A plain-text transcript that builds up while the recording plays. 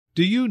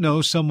Do you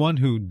know someone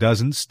who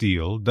doesn't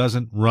steal,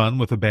 doesn't run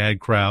with a bad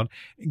crowd,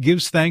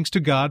 gives thanks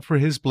to God for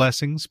His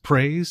blessings,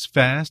 prays,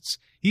 fasts,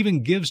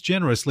 even gives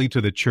generously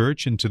to the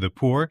church and to the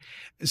poor?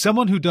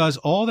 Someone who does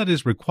all that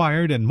is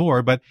required and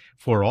more, but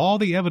for all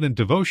the evident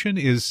devotion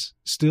is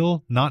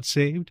still not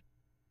saved?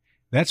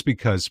 That's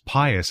because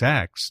pious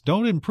acts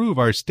don't improve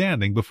our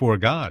standing before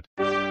God.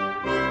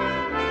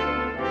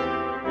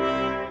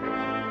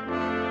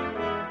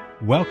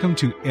 Welcome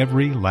to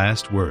Every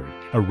Last Word,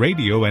 a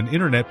radio and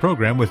internet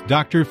program with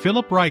Dr.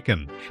 Philip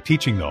Ryken,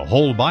 teaching the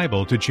whole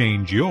Bible to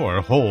change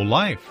your whole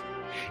life.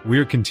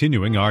 We're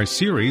continuing our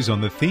series on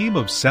the theme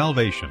of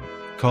salvation,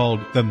 called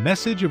The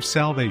Message of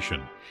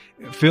Salvation.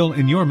 Phil,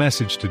 in your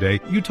message today,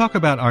 you talk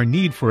about our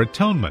need for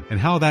atonement and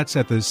how that's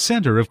at the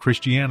center of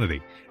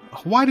Christianity.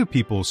 Why do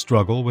people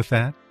struggle with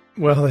that?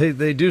 Well,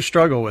 they do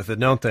struggle with it,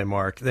 don't they,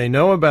 Mark? They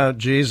know about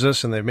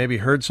Jesus and they've maybe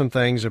heard some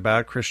things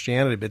about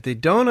Christianity, but they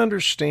don't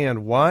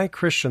understand why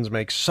Christians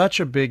make such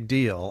a big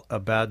deal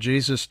about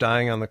Jesus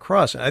dying on the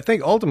cross. And I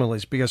think ultimately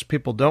it's because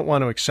people don't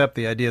want to accept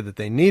the idea that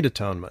they need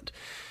atonement.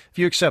 If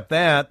you accept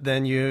that,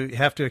 then you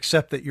have to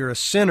accept that you're a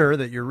sinner,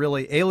 that you're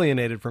really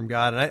alienated from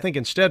God. And I think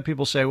instead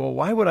people say, well,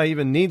 why would I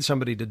even need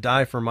somebody to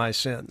die for my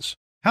sins?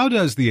 How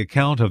does the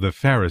account of the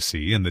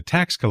Pharisee and the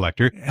tax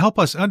collector help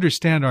us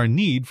understand our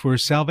need for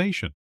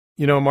salvation?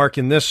 You know, Mark,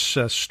 in this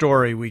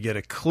story, we get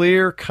a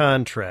clear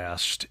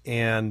contrast,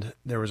 and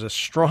there was a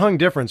strong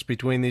difference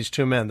between these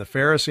two men, the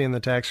Pharisee and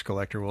the tax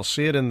collector. We'll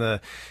see it in the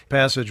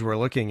passage we're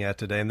looking at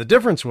today. And the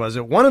difference was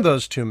that one of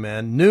those two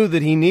men knew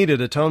that he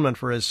needed atonement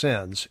for his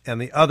sins, and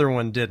the other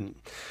one didn't.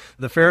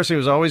 The Pharisee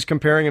was always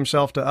comparing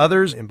himself to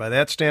others, and by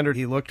that standard,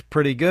 he looked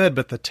pretty good,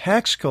 but the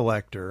tax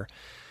collector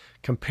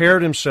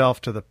compared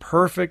himself to the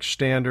perfect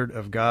standard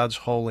of God's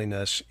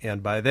holiness,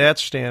 and by that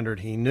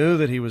standard, he knew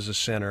that he was a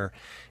sinner,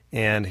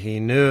 and he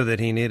knew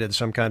that he needed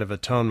some kind of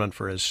atonement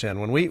for his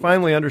sin. When we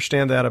finally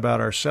understand that about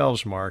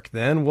ourselves, Mark,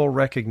 then we'll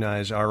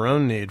recognize our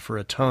own need for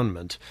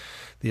atonement,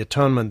 the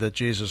atonement that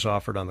Jesus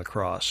offered on the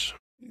cross.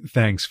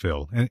 Thanks,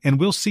 Phil. And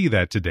we'll see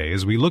that today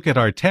as we look at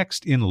our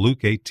text in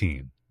Luke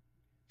 18.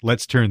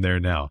 Let's turn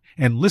there now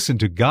and listen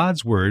to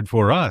God's word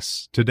for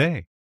us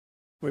today.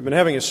 We've been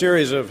having a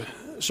series of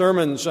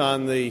sermons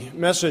on the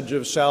message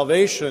of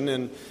salvation,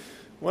 and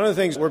one of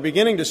the things we're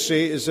beginning to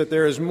see is that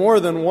there is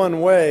more than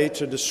one way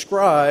to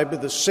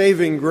describe the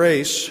saving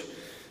grace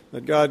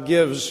that God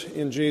gives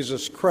in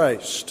Jesus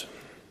Christ.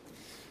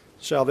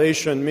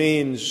 Salvation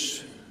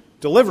means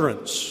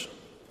deliverance.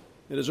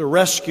 It is a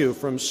rescue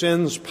from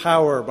sin's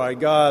power by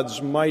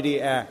God's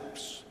mighty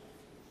acts.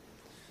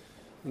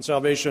 And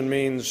salvation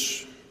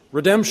means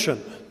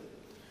redemption.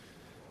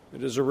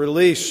 It is a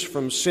release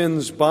from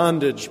sin's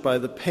bondage by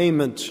the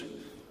payment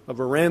of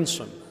a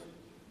ransom.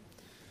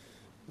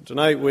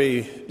 Tonight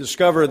we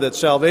discover that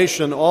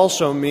salvation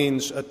also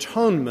means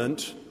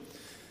atonement,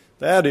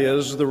 that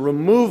is, the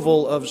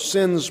removal of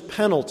sin's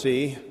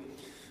penalty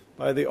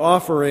by the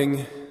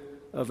offering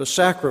of a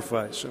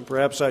sacrifice. And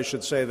perhaps I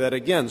should say that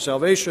again.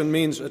 Salvation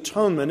means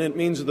atonement. It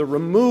means the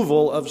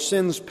removal of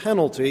sin's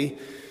penalty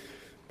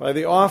by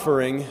the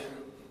offering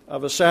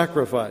of a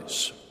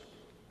sacrifice.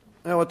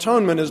 Now,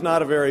 atonement is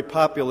not a very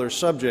popular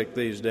subject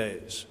these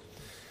days.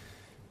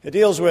 It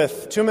deals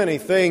with too many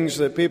things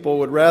that people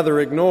would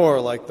rather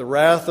ignore, like the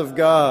wrath of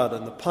God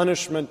and the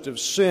punishment of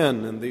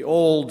sin and the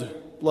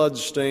old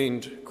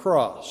blood-stained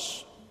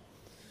cross.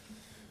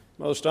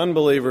 Most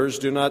unbelievers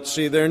do not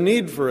see their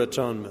need for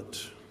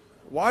atonement.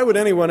 Why would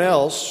anyone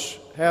else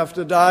have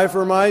to die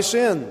for my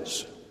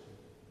sins?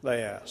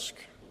 They ask.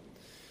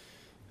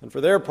 And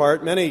for their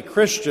part, many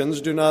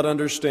Christians do not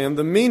understand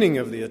the meaning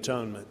of the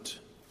atonement.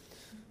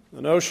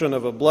 The notion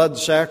of a blood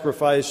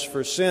sacrifice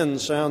for sin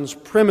sounds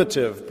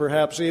primitive,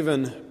 perhaps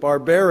even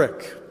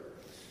barbaric.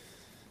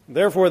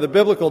 Therefore, the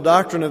biblical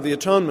doctrine of the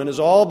atonement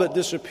has all but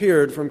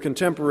disappeared from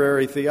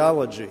contemporary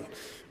theology. It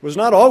was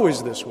not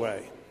always this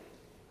way.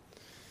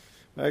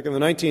 Back in the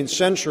 19th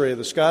century,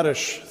 the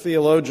Scottish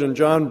theologian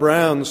John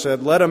Brown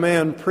said, "Let a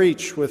man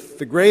preach with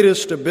the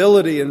greatest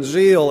ability and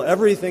zeal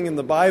everything in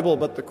the Bible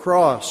but the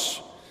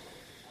cross,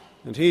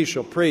 and he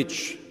shall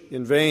preach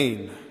in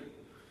vain."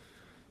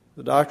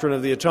 The doctrine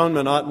of the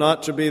atonement ought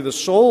not to be the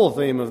sole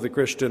theme of the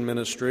Christian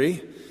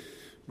ministry,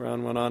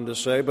 Brown went on to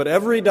say, but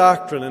every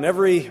doctrine and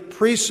every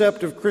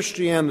precept of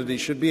Christianity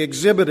should be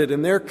exhibited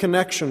in their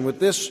connection with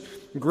this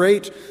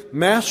great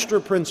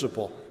master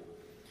principle.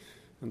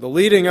 And the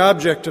leading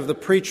object of the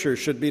preacher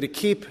should be to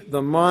keep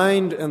the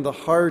mind and the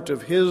heart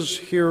of his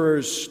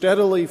hearers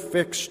steadily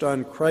fixed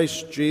on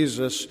Christ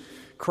Jesus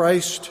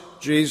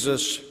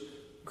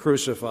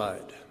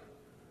crucified.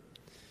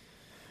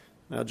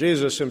 Now,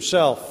 Jesus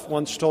himself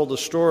once told a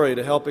story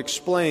to help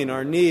explain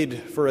our need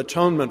for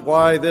atonement,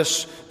 why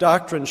this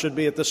doctrine should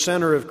be at the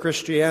center of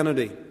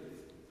Christianity.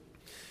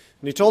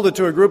 And he told it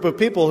to a group of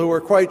people who were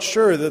quite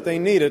sure that they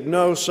needed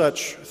no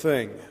such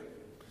thing.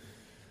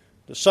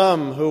 To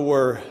some who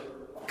were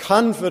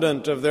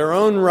confident of their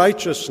own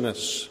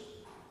righteousness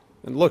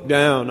and looked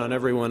down on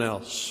everyone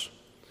else,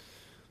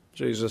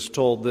 Jesus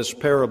told this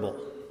parable.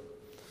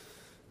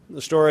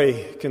 The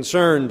story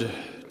concerned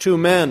two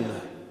men,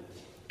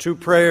 two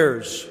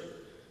prayers,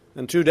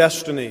 and two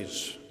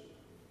destinies.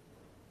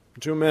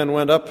 Two men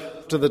went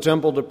up to the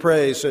temple to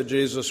pray, said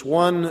Jesus,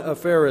 one a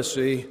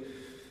Pharisee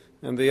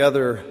and the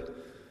other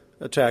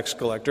a tax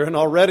collector. And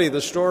already the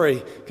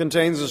story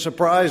contains a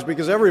surprise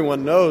because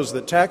everyone knows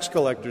that tax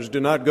collectors do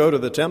not go to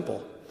the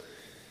temple.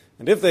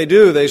 And if they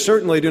do, they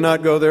certainly do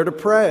not go there to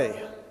pray.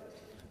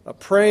 A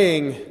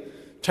praying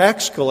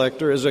tax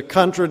collector is a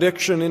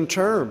contradiction in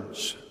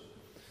terms.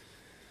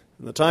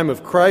 In the time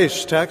of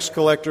Christ, tax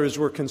collectors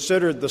were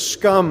considered the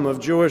scum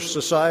of Jewish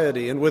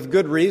society, and with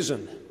good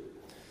reason.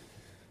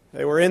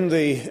 They were in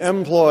the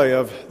employ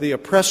of the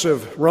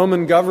oppressive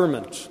Roman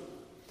government.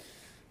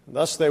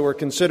 Thus, they were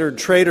considered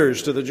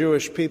traitors to the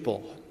Jewish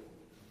people.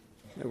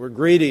 They were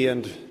greedy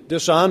and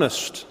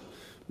dishonest,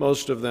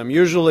 most of them,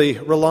 usually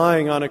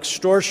relying on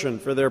extortion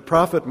for their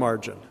profit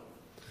margin.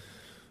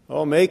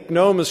 Oh, make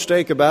no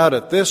mistake about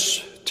it,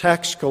 this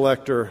tax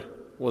collector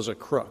was a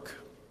crook.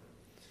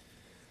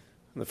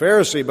 The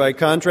Pharisee, by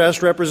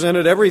contrast,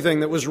 represented everything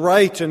that was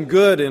right and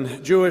good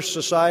in Jewish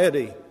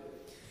society.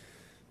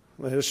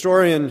 The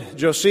historian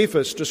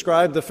Josephus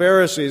described the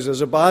Pharisees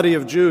as a body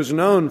of Jews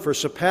known for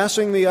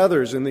surpassing the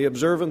others in the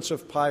observance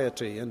of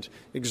piety and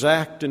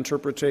exact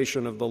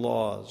interpretation of the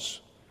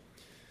laws.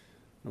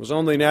 It was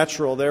only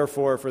natural,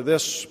 therefore, for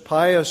this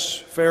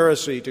pious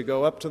Pharisee to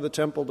go up to the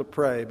temple to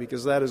pray,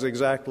 because that is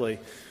exactly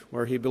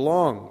where he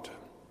belonged.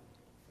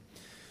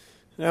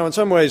 Now, in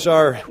some ways,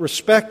 our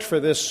respect for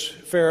this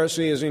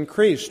Pharisee is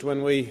increased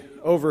when we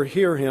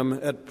overhear him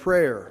at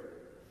prayer.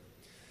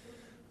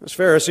 This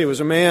Pharisee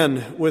was a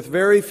man with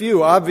very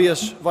few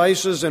obvious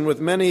vices and with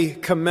many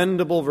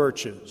commendable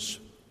virtues.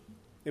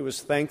 He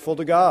was thankful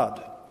to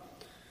God,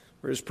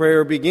 for his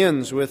prayer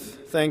begins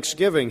with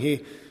thanksgiving.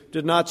 He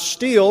did not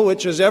steal,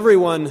 which, as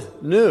everyone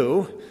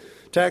knew,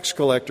 tax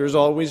collectors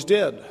always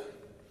did.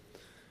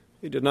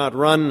 He did not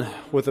run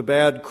with a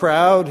bad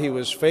crowd. He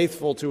was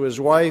faithful to his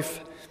wife.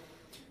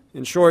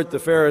 In short, the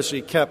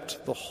Pharisee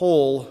kept the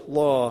whole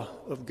law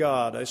of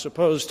God. I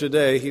suppose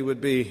today he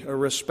would be a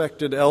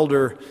respected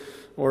elder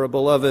or a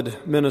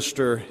beloved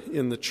minister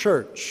in the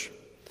church.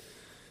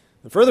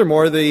 And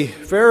furthermore, the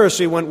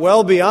Pharisee went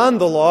well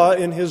beyond the law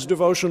in his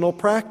devotional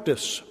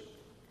practice.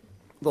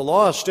 The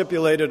law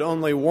stipulated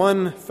only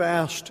one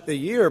fast a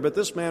year, but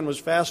this man was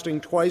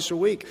fasting twice a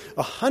week,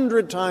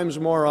 100 times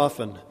more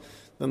often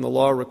than the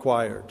law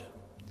required.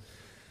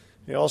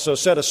 He also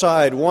set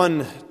aside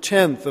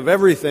 1/10 of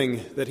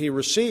everything that he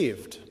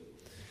received.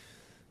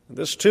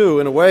 This, too,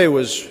 in a way,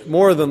 was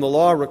more than the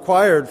law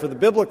required, for the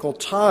biblical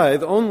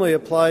tithe only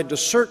applied to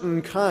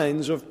certain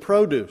kinds of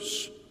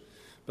produce,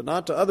 but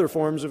not to other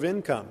forms of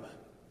income.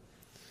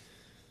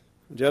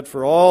 And yet,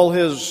 for all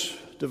his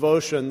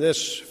devotion,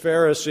 this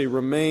Pharisee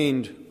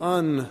remained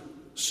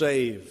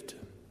unsaved.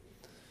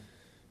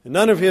 And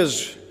none of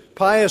his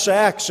pious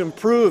acts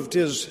improved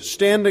his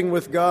standing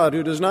with God,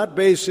 who does not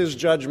base his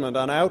judgment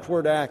on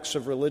outward acts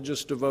of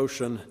religious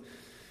devotion,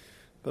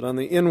 but on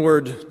the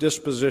inward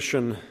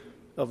disposition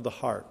of the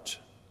heart.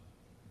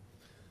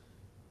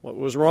 What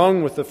was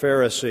wrong with the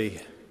Pharisee,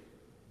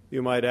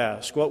 you might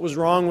ask? What was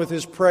wrong with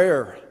his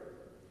prayer?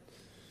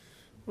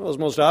 Well, his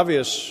most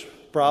obvious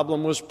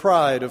problem was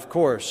pride, of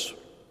course.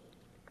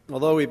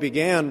 Although he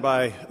began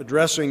by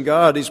addressing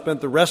God, he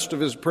spent the rest of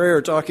his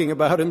prayer talking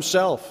about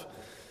himself.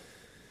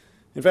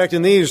 In fact,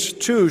 in these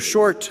two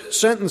short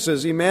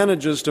sentences, he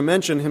manages to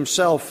mention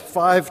himself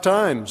 5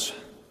 times.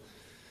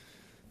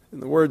 In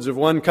the words of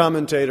one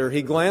commentator,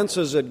 he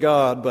glances at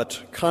God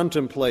but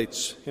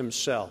contemplates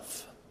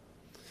himself.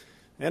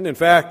 And in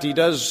fact, he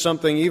does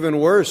something even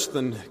worse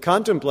than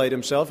contemplate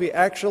himself. He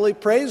actually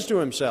prays to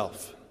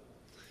himself.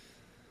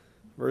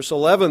 Verse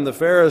 11, the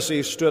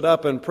Pharisee stood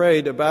up and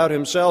prayed about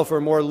himself, or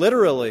more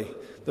literally,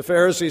 the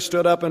Pharisee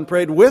stood up and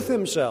prayed with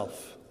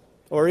himself,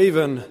 or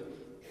even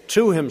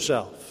to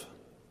himself.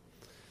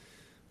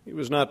 He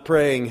was not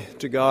praying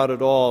to God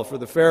at all. For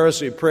the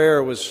Pharisee,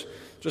 prayer was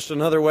just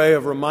another way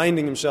of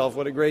reminding himself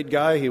what a great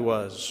guy he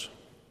was.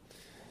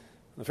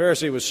 The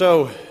Pharisee was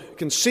so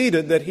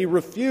conceited that he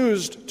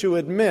refused to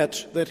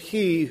admit that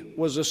he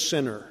was a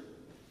sinner.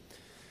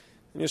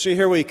 And you see,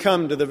 here we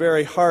come to the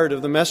very heart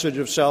of the message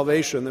of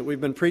salvation that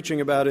we've been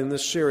preaching about in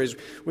this series.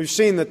 We've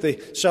seen that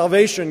the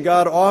salvation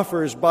God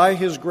offers by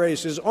His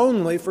grace is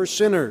only for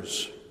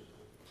sinners.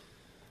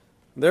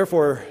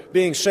 Therefore,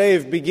 being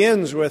saved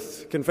begins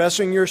with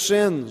confessing your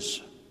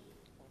sins.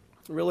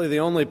 Really, the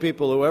only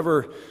people who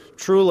ever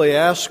truly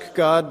ask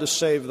God to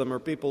save them are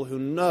people who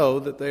know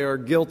that they are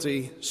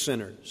guilty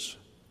sinners.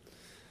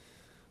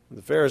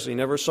 The Pharisee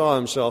never saw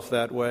himself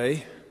that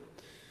way.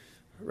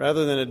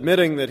 Rather than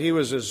admitting that he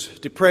was as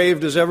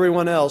depraved as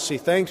everyone else, he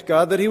thanked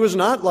God that he was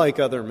not like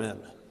other men.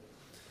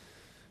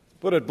 To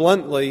put it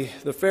bluntly,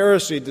 the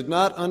Pharisee did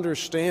not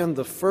understand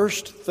the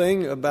first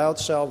thing about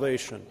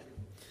salvation,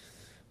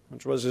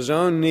 which was his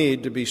own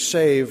need to be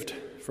saved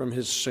from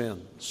his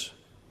sins.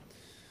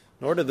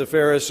 Nor did the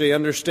Pharisee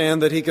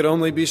understand that he could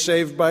only be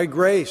saved by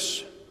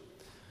grace.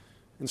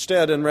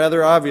 Instead, and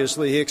rather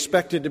obviously, he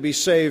expected to be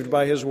saved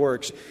by his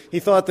works. He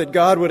thought that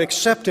God would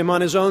accept him on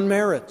his own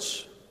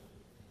merits.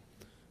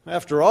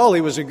 After all,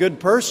 he was a good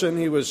person.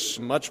 He was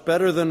much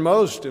better than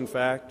most, in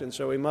fact, and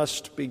so he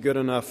must be good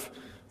enough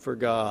for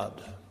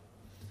God.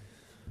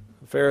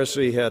 The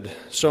Pharisee had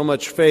so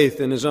much faith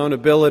in his own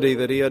ability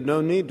that he had no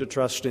need to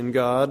trust in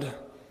God.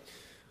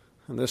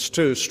 And this,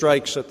 too,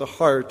 strikes at the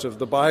heart of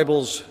the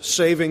Bible's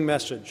saving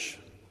message,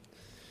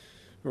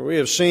 where we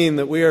have seen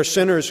that we are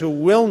sinners who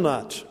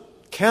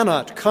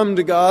cannot come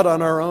to God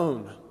on our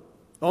own.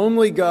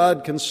 Only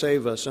God can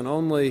save us, and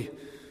only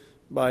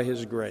by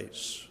His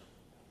grace.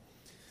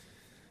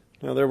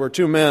 Now, there were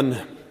two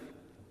men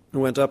who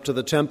went up to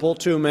the temple,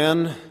 two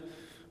men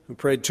who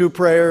prayed two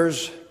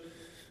prayers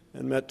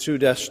and met two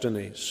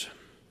destinies.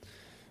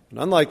 And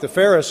unlike the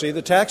Pharisee,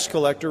 the tax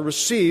collector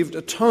received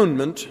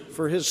atonement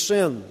for his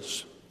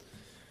sins.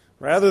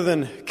 Rather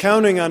than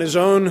counting on his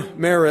own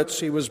merits,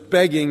 he was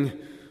begging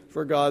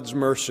for God's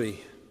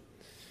mercy.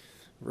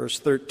 Verse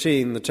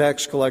 13, the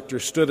tax collector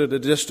stood at a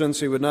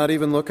distance. He would not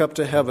even look up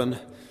to heaven,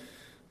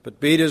 but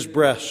beat his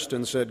breast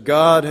and said,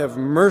 "God, have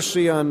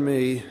mercy on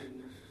me,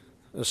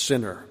 a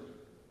sinner."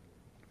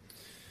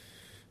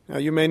 Now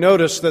you may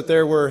notice that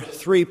there were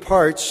three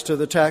parts to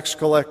the tax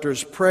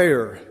collector's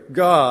prayer: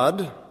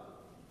 God,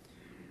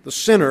 the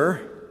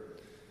sinner,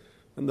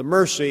 and the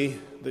mercy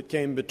that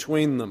came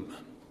between them.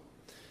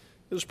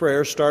 His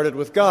prayer started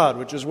with God,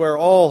 which is where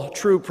all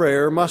true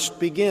prayer must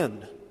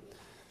begin.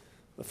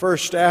 The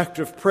first act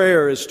of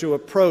prayer is to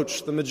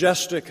approach the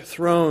majestic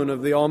throne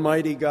of the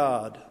Almighty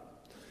God.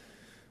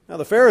 Now,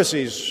 the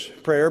Pharisee's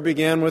prayer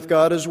began with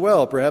God as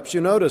well. Perhaps you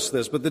noticed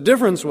this, but the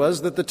difference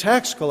was that the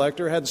tax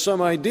collector had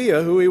some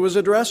idea who he was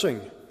addressing.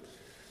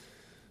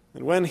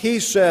 And when he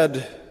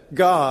said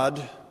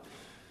God,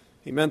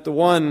 he meant the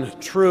one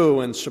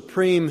true and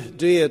supreme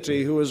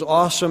deity who is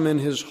awesome in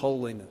his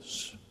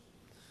holiness.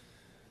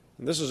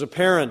 And this is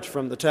apparent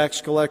from the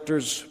tax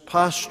collector's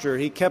posture.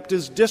 He kept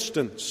his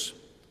distance.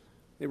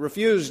 He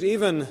refused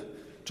even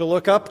to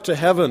look up to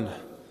heaven.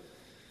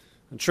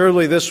 And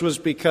surely this was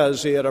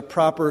because he had a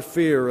proper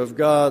fear of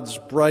God's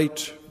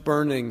bright,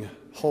 burning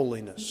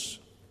holiness.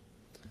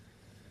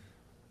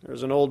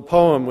 There's an old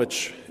poem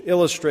which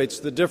illustrates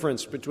the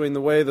difference between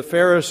the way the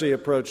Pharisee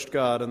approached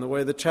God and the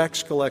way the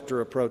tax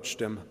collector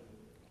approached him.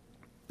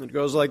 It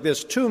goes like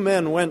this: two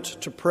men went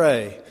to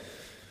pray,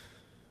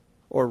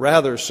 or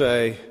rather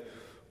say,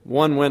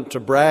 one went to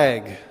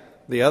brag,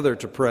 the other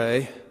to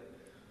pray.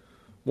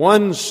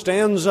 One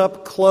stands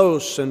up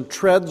close and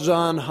treads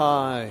on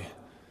high,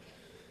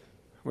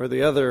 where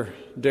the other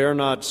dare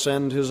not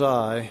send his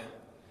eye.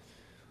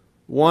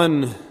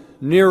 One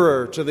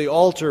nearer to the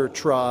altar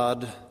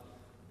trod,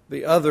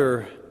 the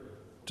other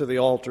to the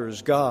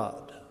altar's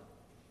God.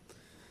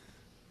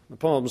 The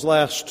poem's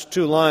last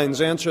two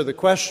lines answer the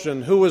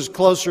question, who was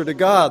closer to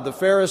God, the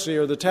Pharisee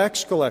or the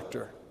tax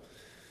collector?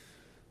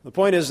 The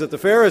point is that the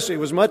Pharisee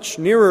was much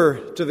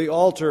nearer to the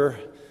altar,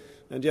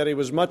 and yet he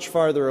was much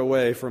farther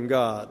away from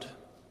God.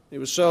 He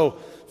was so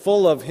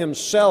full of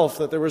himself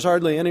that there was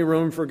hardly any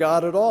room for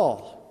God at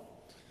all.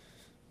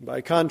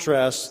 By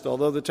contrast,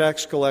 although the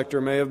tax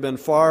collector may have been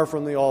far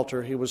from the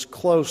altar, he was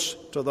close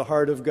to the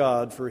heart of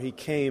God, for he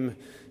came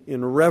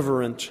in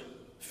reverent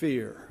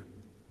fear.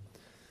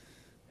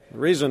 The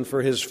reason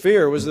for his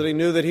fear was that he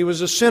knew that he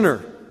was a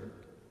sinner,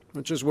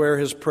 which is where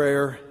his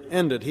prayer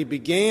ended. He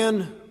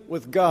began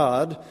with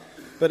God,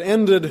 but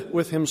ended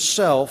with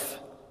himself,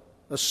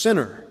 a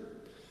sinner.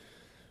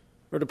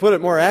 Or to put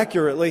it more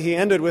accurately, he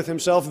ended with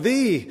himself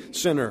the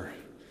sinner,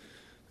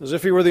 as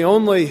if he were the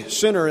only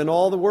sinner in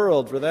all the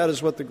world, for that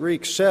is what the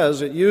Greek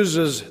says. It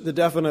uses the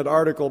definite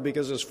article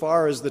because as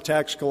far as the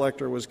tax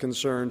collector was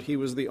concerned, he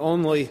was the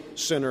only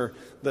sinner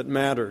that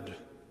mattered.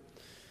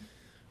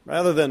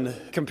 Rather than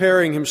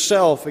comparing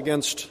himself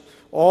against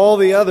all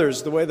the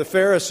others the way the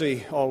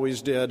Pharisee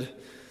always did,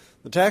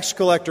 the tax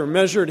collector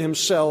measured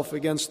himself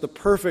against the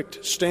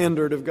perfect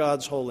standard of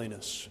God's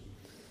holiness.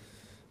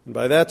 And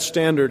by that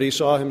standard, he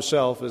saw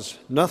himself as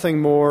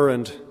nothing more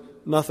and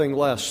nothing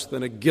less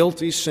than a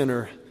guilty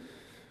sinner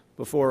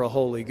before a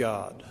holy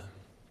God.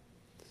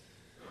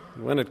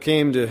 And when it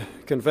came to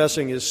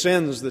confessing his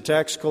sins, the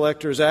tax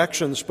collector's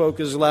actions spoke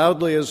as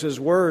loudly as his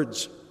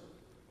words.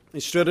 He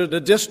stood at a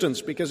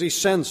distance because he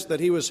sensed that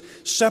he was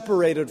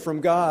separated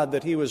from God,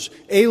 that he was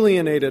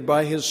alienated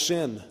by his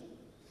sin.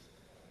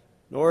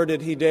 Nor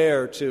did he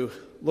dare to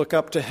look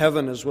up to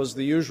heaven as was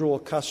the usual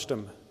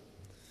custom.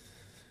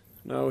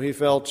 No, he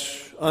felt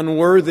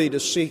unworthy to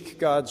seek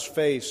God's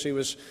face. He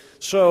was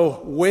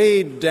so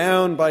weighed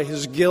down by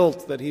his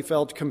guilt that he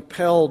felt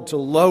compelled to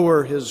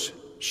lower his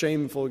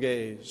shameful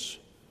gaze.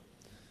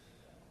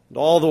 And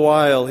all the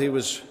while he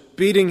was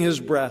beating his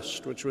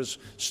breast, which was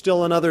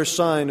still another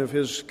sign of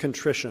his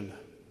contrition.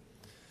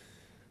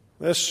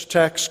 This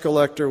tax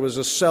collector was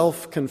a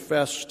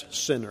self-confessed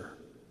sinner.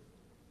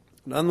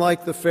 And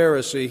unlike the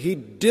Pharisee, he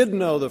did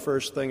know the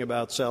first thing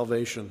about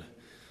salvation.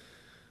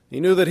 He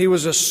knew that he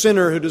was a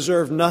sinner who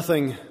deserved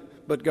nothing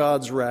but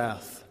God's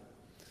wrath.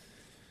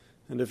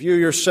 And if you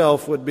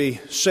yourself would be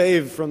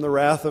saved from the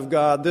wrath of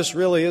God, this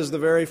really is the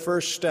very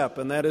first step,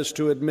 and that is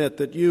to admit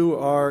that you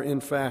are, in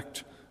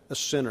fact, a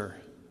sinner.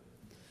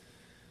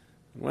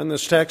 When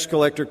this tax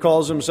collector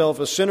calls himself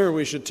a sinner,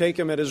 we should take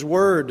him at his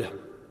word.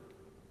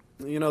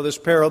 You know, this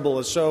parable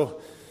is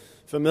so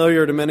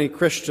familiar to many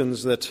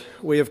Christians that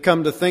we have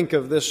come to think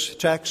of this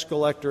tax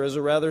collector as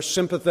a rather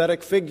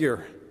sympathetic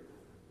figure.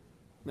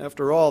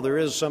 After all, there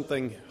is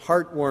something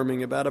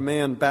heartwarming about a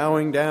man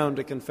bowing down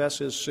to confess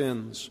his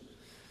sins.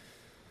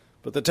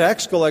 But the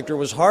tax collector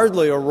was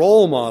hardly a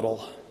role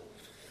model.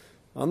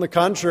 On the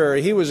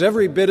contrary, he was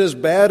every bit as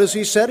bad as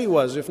he said he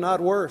was, if not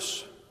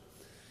worse.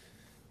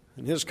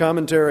 In his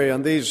commentary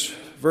on these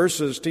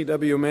verses,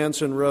 T.W.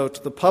 Manson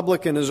wrote, "The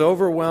publican is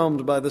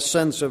overwhelmed by the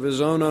sense of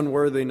his own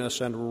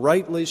unworthiness, and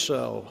rightly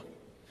so.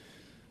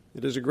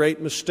 It is a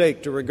great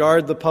mistake to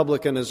regard the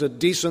publican as a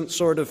decent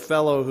sort of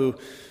fellow who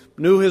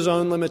knew his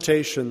own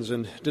limitations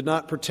and did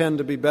not pretend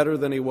to be better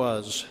than he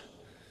was.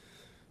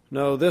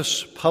 No,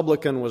 this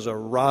publican was a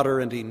rotter,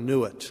 and he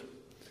knew it.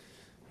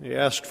 He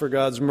asked for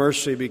God's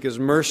mercy because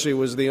mercy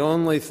was the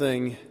only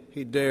thing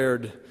he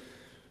dared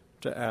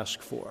to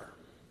ask for."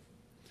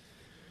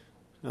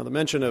 Now, the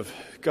mention of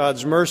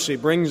God's mercy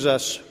brings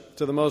us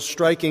to the most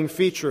striking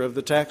feature of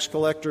the tax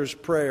collector's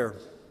prayer.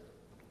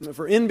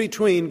 For in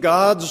between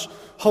God's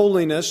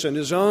holiness and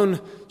his own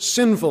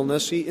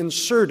sinfulness, he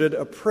inserted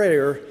a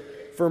prayer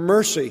for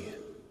mercy.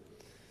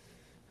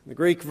 The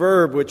Greek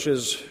verb which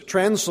is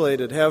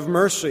translated, have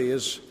mercy,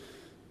 is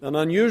an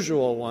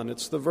unusual one.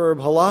 It's the verb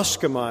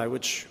hilaskomai,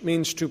 which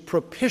means to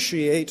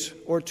propitiate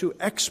or to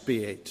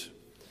expiate.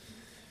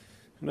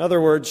 In other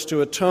words,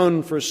 to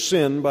atone for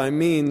sin by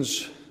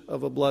means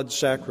of a blood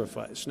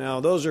sacrifice. Now,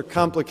 those are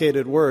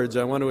complicated words.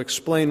 I want to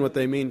explain what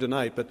they mean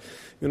tonight, but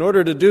in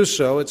order to do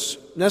so, it's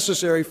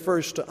necessary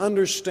first to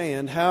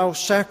understand how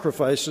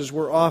sacrifices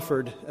were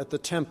offered at the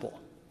temple.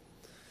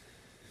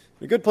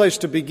 A good place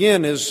to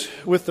begin is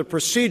with the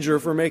procedure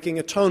for making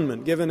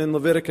atonement given in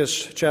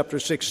Leviticus chapter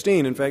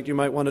 16. In fact, you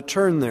might want to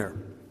turn there.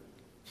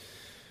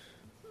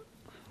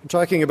 I'm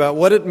talking about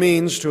what it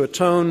means to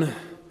atone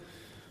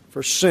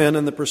for sin,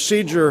 and the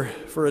procedure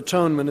for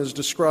atonement is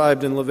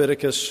described in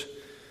Leviticus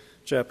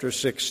chapter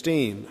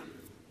 16.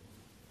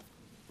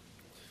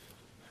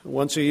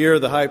 Once a year,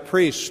 the high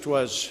priest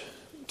was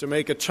to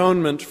make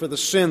atonement for the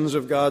sins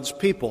of God's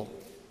people.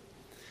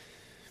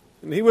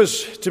 And he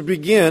was to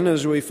begin,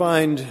 as we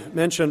find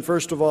mentioned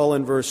first of all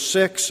in verse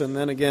 6 and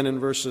then again in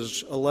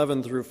verses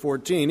 11 through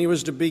 14, he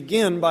was to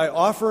begin by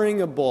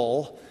offering a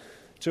bull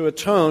to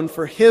atone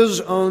for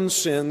his own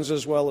sins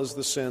as well as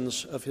the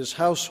sins of his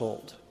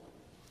household.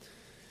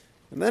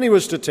 And then he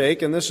was to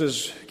take, and this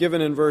is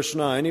given in verse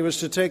 9, he was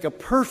to take a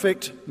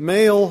perfect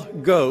male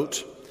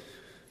goat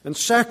and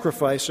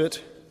sacrifice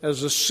it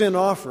as a sin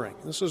offering.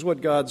 This is what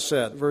God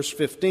said, verse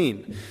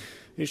 15.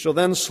 He shall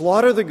then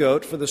slaughter the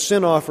goat for the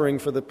sin offering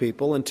for the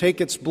people and take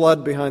its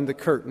blood behind the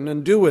curtain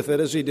and do with it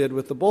as he did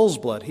with the bull's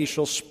blood. He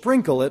shall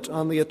sprinkle it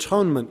on the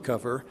atonement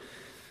cover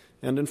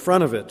and in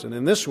front of it. And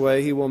in this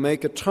way he will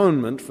make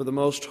atonement for the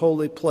most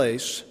holy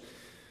place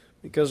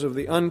because of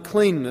the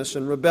uncleanness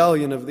and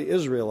rebellion of the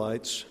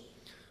Israelites,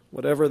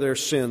 whatever their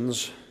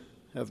sins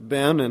have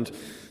been. And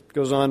it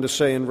goes on to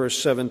say in verse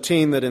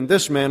 17 that in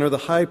this manner the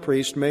high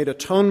priest made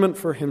atonement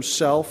for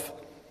himself,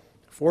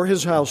 for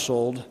his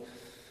household,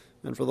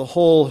 and for the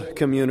whole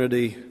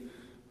community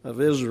of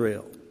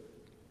Israel.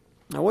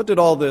 Now, what did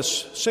all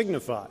this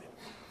signify?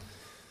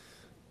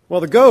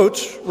 Well, the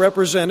goat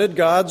represented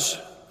God's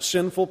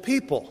sinful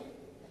people.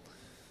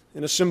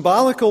 In a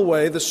symbolical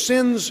way, the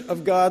sins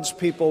of God's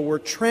people were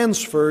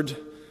transferred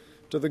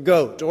to the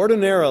goat.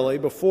 Ordinarily,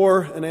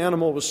 before an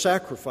animal was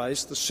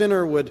sacrificed, the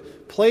sinner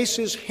would place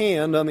his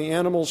hand on the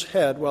animal's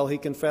head while he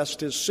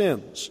confessed his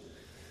sins.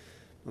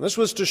 And this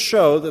was to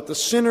show that the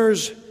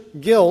sinner's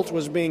guilt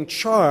was being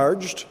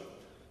charged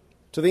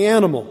to the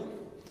animal.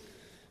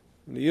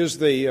 And to use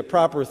the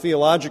proper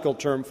theological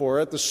term for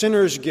it, the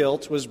sinner's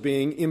guilt was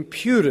being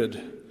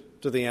imputed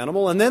to the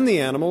animal, and then the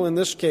animal, in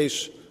this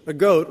case a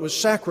goat, was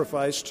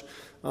sacrificed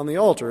on the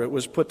altar. It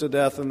was put to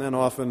death and then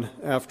often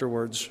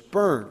afterwards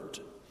burned.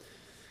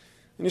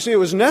 And you see, it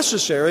was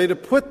necessary to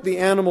put the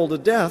animal to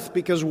death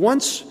because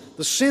once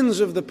the sins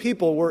of the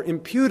people were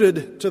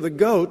imputed to the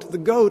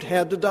goat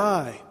had to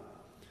die.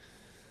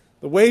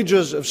 The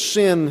wages of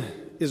sin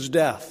is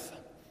death.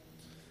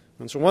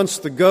 And so once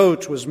the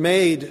goat was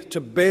made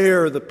to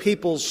bear the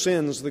people's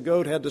sins, the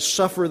goat had to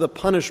suffer the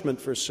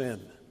punishment for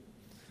sin.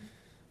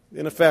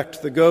 In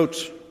effect, the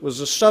goat was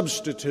a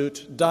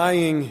substitute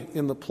dying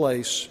in the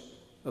place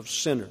of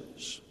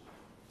sinners.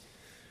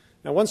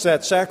 Now, once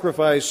that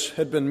sacrifice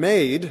had been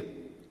made,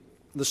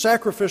 the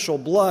sacrificial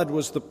blood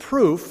was the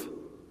proof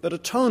that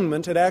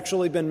atonement had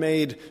actually been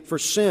made for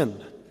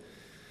sin.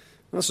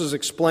 This is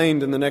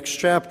explained in the next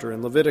chapter,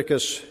 in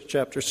Leviticus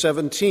chapter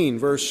 17,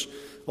 verse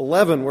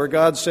 11, where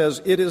God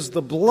says, "It is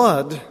the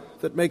blood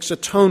that makes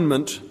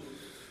atonement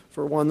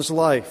for one's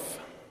life."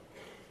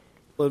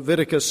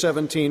 Leviticus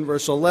 17,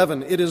 verse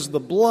 11, "It is the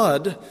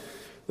blood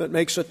that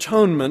makes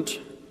atonement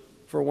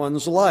for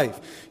one's life.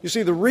 You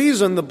see, the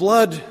reason the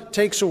blood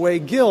takes away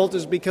guilt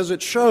is because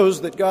it shows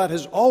that God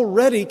has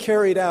already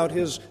carried out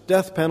his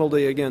death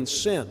penalty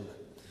against sin.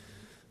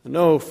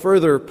 No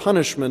further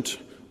punishment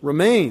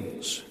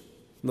remains.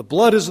 The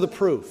blood is the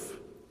proof.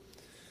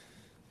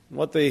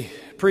 What the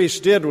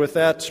priest did with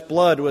that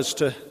blood was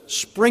to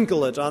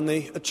sprinkle it on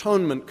the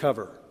atonement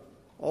cover,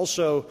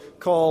 also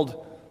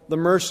called the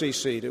mercy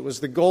seat. It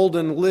was the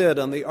golden lid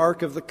on the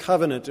Ark of the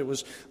Covenant. It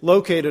was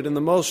located in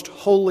the most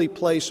holy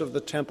place of the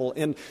temple.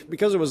 And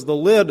because it was the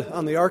lid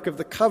on the Ark of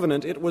the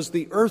Covenant, it was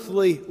the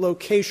earthly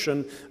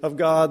location of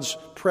God's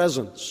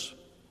presence.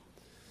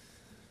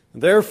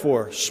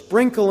 Therefore,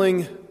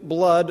 sprinkling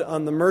blood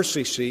on the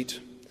mercy seat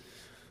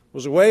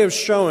was a way of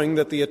showing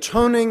that the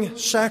atoning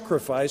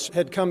sacrifice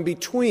had come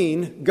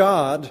between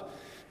God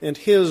and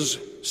his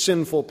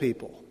sinful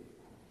people.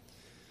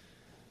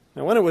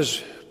 Now, when it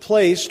was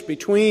placed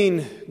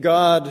between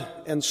God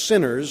and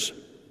sinners,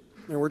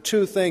 there were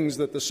two things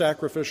that the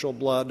sacrificial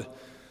blood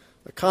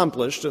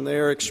accomplished, and they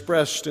are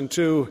expressed in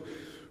two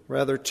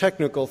rather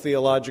technical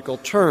theological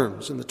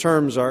terms. And the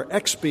terms are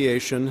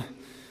expiation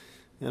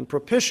and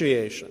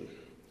propitiation.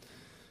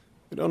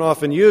 We don't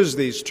often use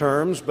these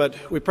terms,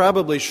 but we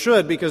probably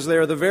should, because they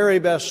are the very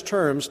best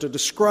terms to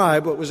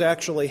describe what was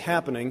actually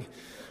happening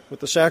with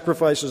the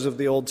sacrifices of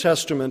the Old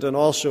Testament, and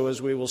also,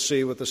 as we will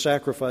see, with the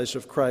sacrifice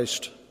of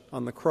Christ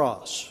on the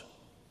cross.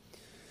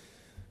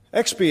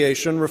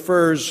 Expiation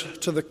refers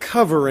to the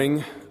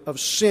covering of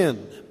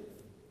sin.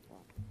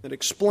 It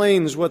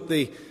explains what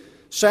the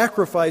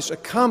sacrifice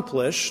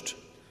accomplished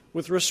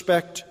with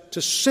respect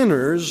to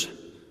sinners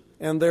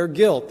and their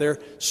guilt. Their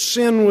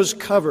sin was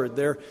covered,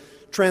 their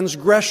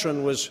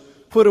transgression was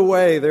put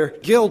away, their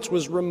guilt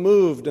was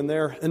removed, and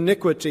their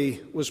iniquity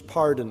was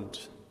pardoned.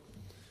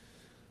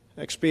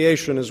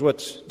 Expiation is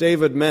what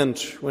David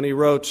meant when he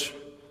wrote,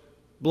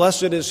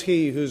 "Blessed is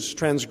he whose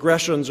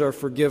transgressions are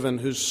forgiven,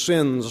 whose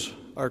sins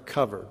are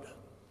covered."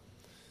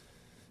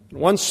 And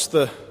once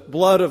the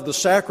blood of the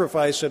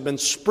sacrifice had been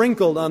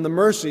sprinkled on the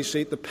mercy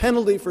seat, the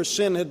penalty for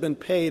sin had been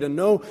paid, and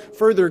no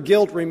further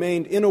guilt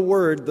remained. In a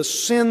word, the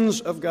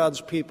sins of God's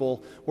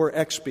people were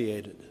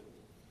expiated.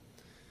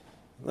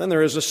 Then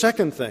there is a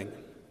second thing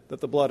that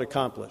the blood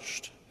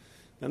accomplished,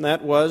 and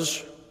that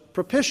was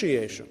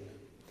propitiation.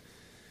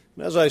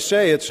 And as I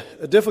say, it's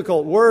a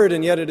difficult word,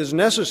 and yet it is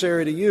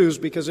necessary to use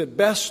because it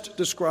best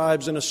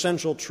describes an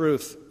essential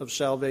truth of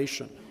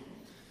salvation.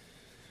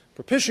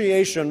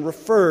 Propitiation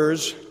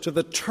refers to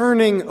the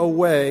turning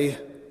away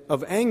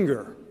of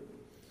anger.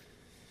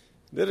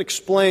 It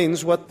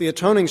explains what the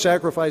atoning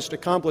sacrifice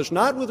accomplished,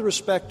 not with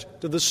respect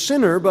to the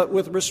sinner, but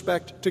with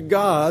respect to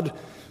God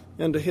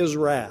and to his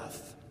wrath.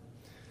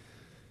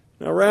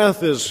 Now,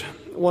 wrath is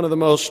one of the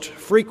most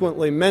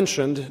frequently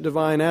mentioned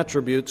divine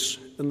attributes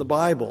in the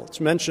Bible.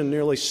 It's mentioned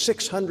nearly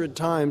 600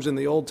 times in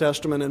the Old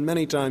Testament and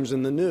many times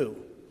in the New.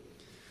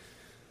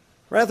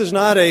 Wrath is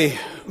not a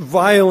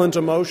violent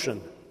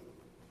emotion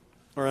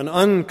or an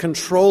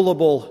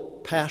uncontrollable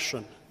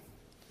passion.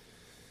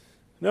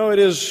 No, it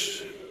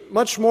is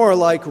much more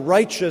like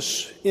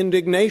righteous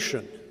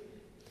indignation.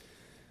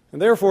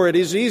 And therefore, it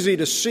is easy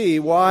to see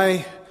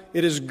why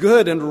it is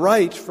good and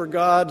right for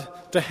God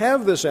to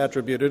have this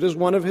attribute. It is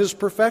one of his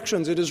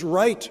perfections. It is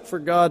right for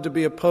God to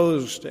be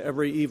opposed to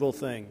every evil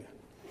thing.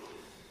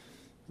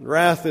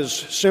 Wrath is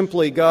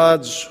simply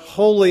God's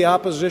holy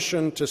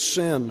opposition to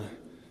sin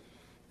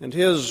and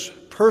his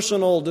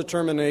personal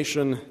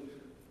determination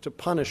to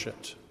punish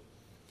it.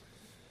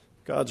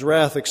 God's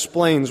wrath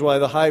explains why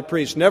the high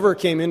priest never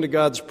came into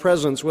God's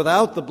presence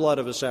without the blood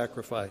of a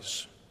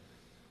sacrifice.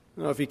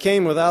 Now, if he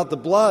came without the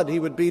blood, he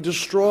would be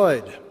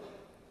destroyed.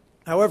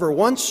 However,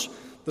 once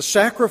the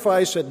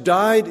sacrifice had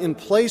died in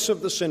place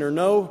of the sinner,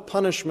 no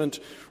punishment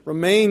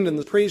remained, and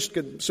the priest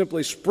could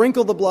simply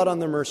sprinkle the blood on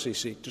the mercy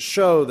seat to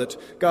show that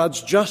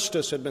God's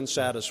justice had been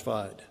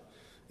satisfied.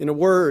 In a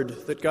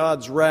word, that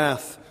God's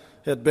wrath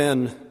had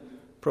been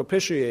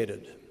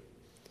propitiated.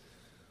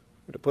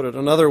 To put it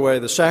another way,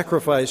 the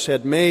sacrifice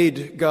had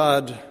made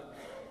God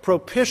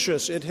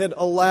propitious. It had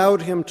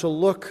allowed him to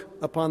look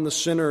upon the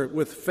sinner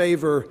with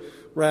favor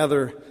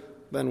rather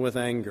than with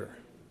anger.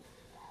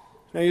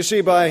 Now you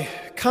see, by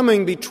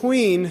coming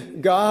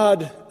between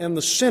God and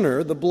the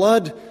sinner, the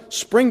blood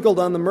sprinkled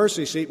on the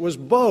mercy seat was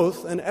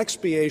both an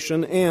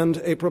expiation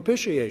and a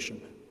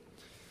propitiation.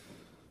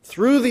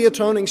 Through the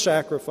atoning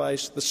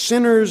sacrifice, the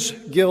sinner's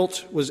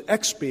guilt was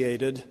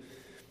expiated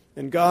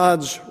and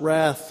God's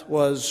wrath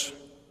was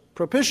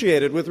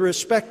propitiated. With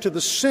respect to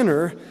the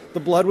sinner, the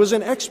blood was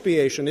an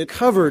expiation. It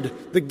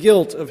covered the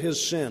guilt of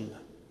his sin.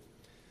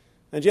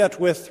 And yet,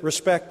 with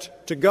respect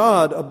to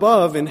God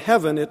above in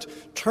heaven, it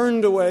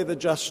turned away the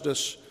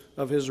justice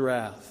of his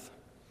wrath.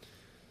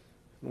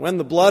 When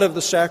the blood of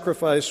the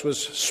sacrifice was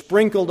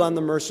sprinkled on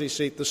the mercy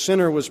seat, the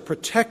sinner was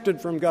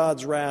protected from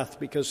God's wrath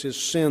because his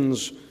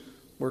sins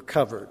were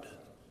covered.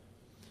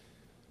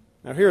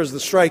 Now, here's the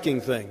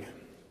striking thing,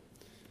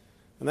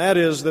 and that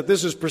is that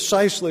this is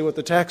precisely what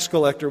the tax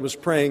collector was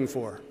praying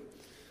for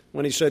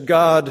when he said,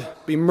 "God,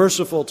 be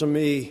merciful to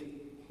me,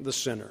 the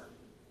sinner."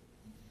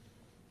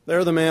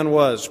 There the man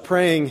was,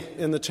 praying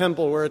in the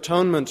temple where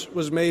atonement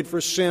was made for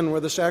sin, where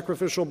the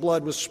sacrificial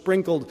blood was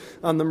sprinkled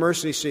on the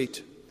mercy seat.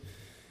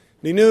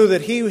 And he knew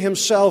that he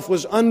himself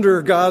was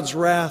under God's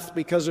wrath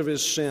because of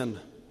his sin.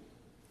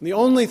 And the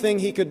only thing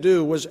he could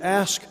do was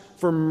ask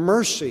for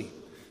mercy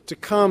to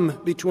come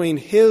between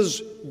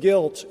his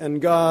guilt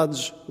and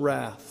God's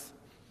wrath.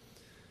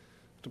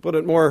 To put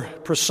it more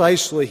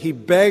precisely, he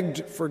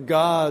begged for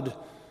God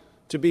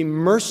to be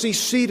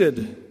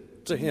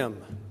mercy-seated to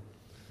him.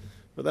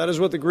 But that is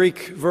what the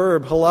Greek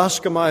verb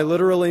hilaskomai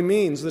literally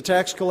means. The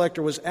tax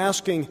collector was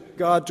asking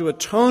God to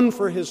atone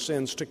for his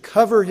sins, to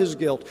cover his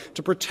guilt,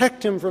 to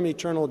protect him from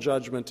eternal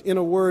judgment. In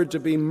a word, to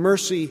be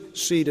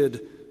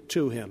mercy-seated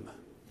to him.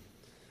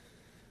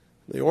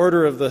 The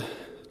order of the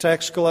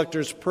tax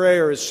collector's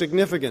prayer is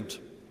significant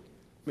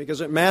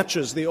because it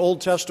matches the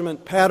Old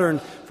Testament pattern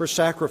for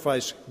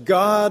sacrifice.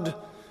 God,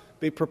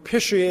 be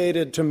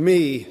propitiated to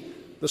me,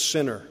 the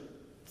sinner.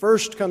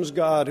 First comes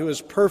God, who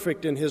is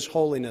perfect in his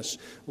holiness.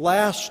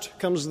 Last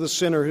comes the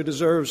sinner who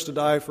deserves to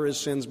die for his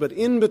sins. But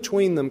in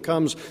between them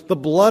comes the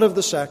blood of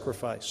the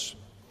sacrifice,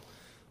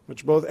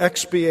 which both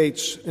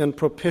expiates and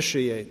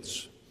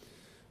propitiates,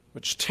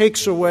 which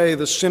takes away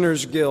the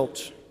sinner's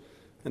guilt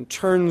and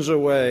turns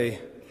away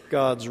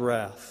God's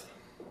wrath.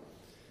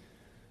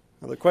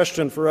 Now, the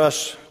question for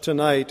us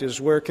tonight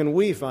is, where can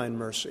we find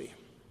mercy?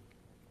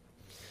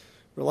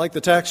 We're like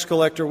the tax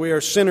collector, we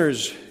are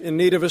sinners in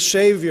need of a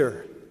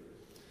Savior.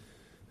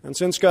 And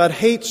since God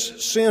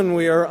hates sin,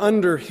 we are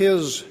under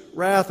his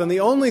wrath, and the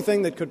only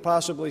thing that could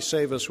possibly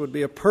save us would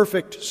be a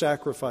perfect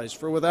sacrifice,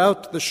 for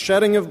without the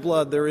shedding of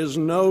blood, there is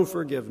no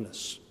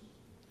forgiveness.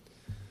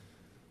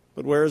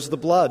 But where is the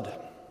blood?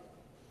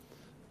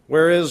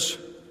 Where is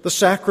the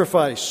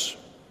sacrifice?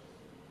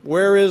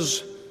 Where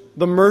is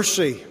the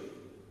mercy?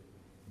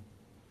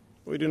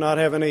 We do not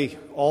have any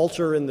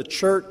altar in the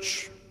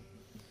church.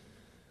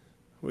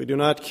 We do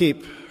not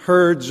keep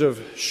herds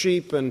of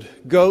sheep and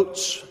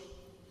goats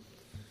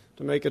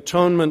to make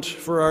atonement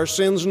for our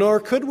sins, nor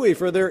could we,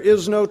 for there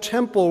is no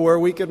temple where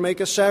we could make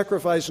a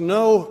sacrifice,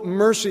 no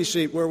mercy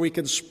seat where we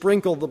could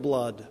sprinkle the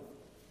blood.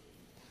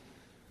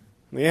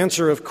 The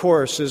answer, of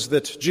course, is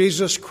that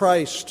Jesus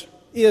Christ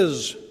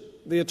is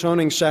the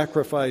atoning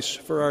sacrifice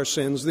for our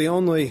sins, the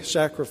only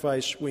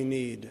sacrifice we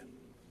need.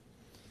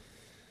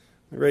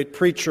 The great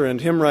preacher and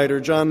hymn writer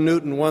John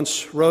Newton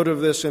once wrote of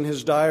this in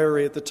his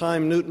diary. At the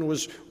time, Newton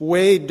was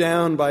weighed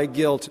down by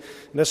guilt,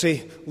 and as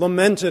he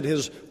lamented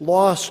his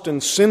lost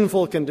and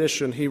sinful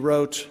condition, he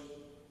wrote,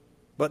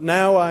 "But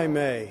now I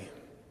may,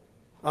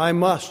 I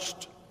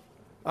must,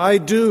 I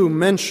do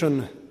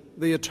mention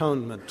the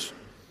atonement.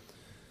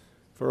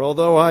 For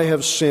although I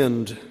have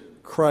sinned,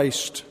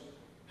 Christ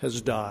has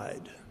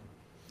died."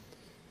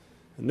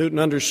 And Newton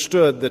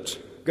understood that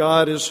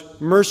God is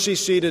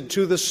mercy-seated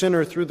to the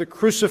sinner through the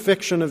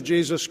crucifixion of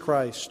Jesus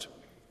Christ.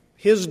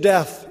 His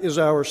death is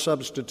our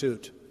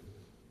substitute.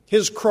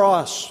 His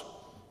cross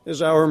is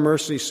our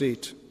mercy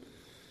seat.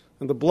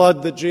 And the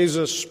blood that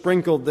Jesus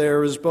sprinkled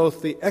there is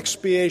both the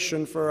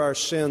expiation for our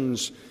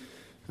sins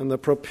and the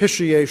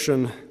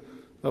propitiation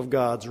of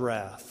God's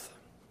wrath.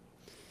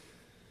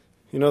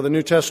 You know, the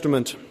New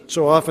Testament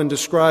so often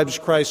describes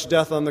Christ's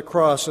death on the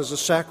cross as a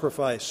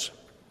sacrifice.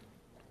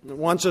 It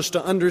wants us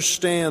to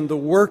understand the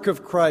work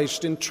of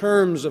Christ in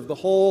terms of the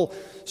whole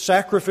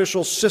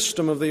sacrificial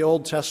system of the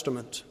Old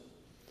Testament.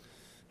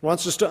 It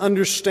wants us to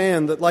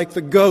understand that, like the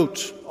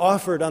goat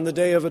offered on the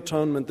Day of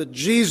Atonement, that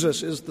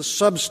Jesus is the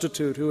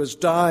substitute who has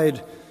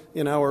died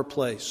in our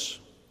place.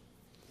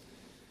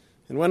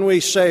 And when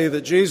we say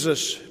that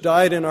Jesus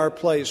died in our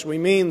place, we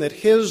mean that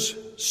his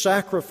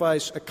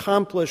sacrifice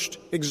accomplished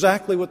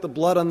exactly what the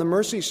blood on the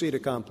mercy seat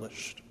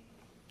accomplished.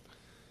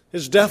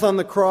 His death on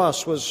the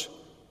cross was,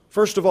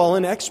 first of all,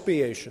 an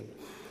expiation.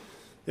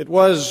 It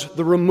was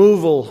the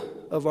removal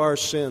of our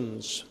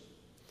sins.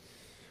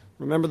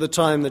 Remember the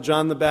time that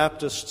John the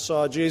Baptist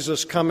saw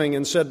Jesus coming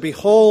and said,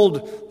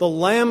 "Behold, the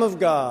Lamb of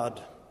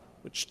God,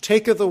 which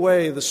taketh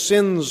away the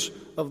sins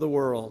of the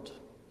world."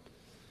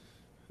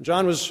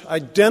 John was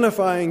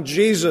identifying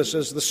Jesus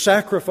as the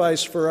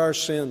sacrifice for our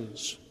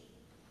sins,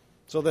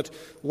 so that,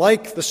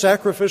 like the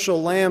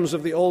sacrificial lambs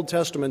of the Old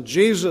Testament,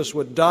 Jesus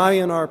would die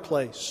in our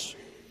place.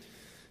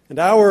 And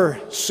our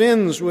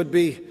sins would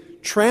be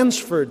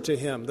transferred to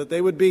him, that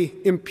they would be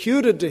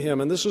imputed to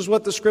him. And this is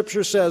what the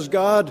Scripture says: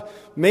 God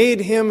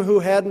made him who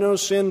had no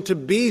sin to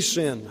be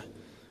sin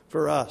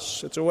for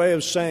us. It's a way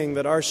of saying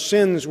that our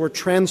sins were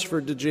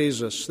transferred to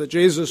Jesus, that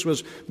Jesus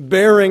was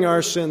bearing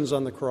our sins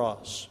on the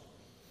cross.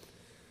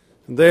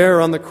 And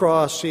there on the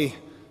cross, he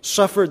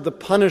suffered the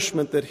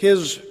punishment that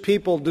his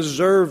people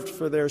deserved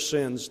for their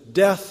sins,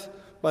 death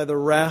by the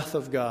wrath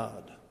of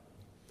God.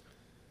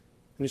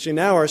 And you see,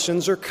 now our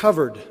sins are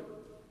covered.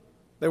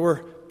 They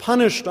were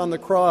punished on the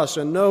cross,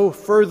 and no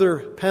further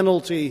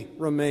penalty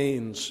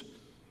remains.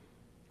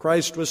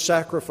 Christ was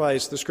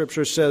sacrificed, the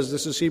Scripture says.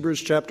 This is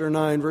Hebrews chapter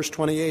 9, verse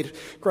 28.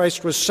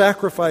 Christ was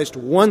sacrificed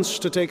once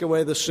to take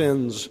away the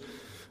sins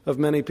of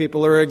many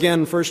people. Or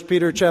again, 1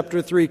 Peter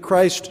chapter 3,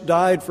 Christ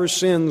died for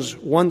sins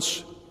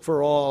once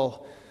for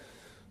all.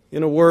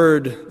 In a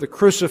word, the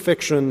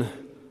crucifixion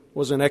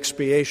was an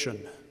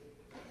expiation.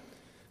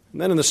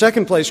 And then in the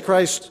second place,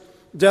 Christ's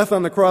death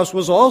on the cross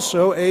was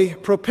also a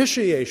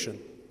propitiation.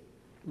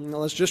 Now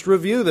let's just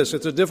review this.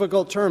 It's a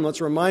difficult term.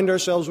 Let's remind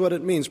ourselves what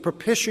it means.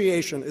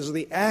 Propitiation is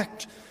the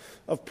act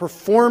of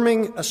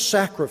performing a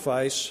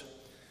sacrifice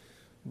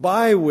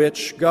by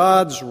which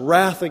God's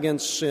wrath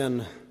against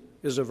sin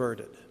is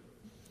averted.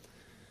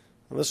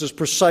 And this is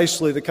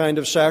precisely the kind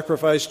of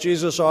sacrifice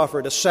Jesus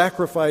offered, a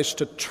sacrifice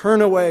to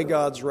turn away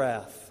God's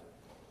wrath.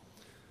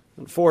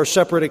 On 4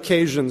 separate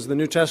occasions, the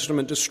New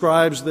Testament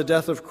describes the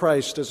death of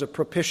Christ as a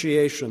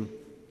propitiation.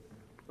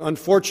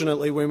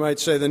 Unfortunately, we might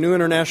say, the New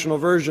International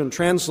Version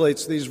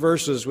translates these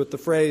verses with the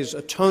phrase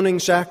atoning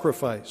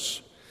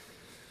sacrifice.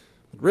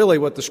 But really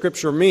what the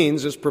Scripture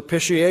means is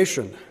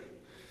propitiation.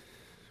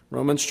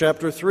 Romans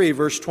chapter 3,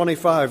 verse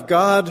 25,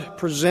 God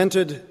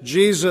presented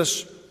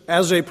Jesus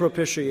as a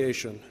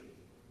propitiation.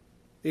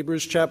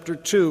 Hebrews chapter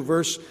 2,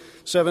 verse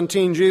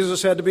 17,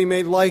 Jesus had to be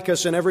made like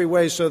us in every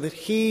way so that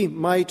he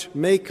might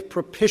make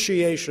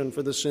propitiation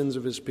for the sins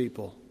of his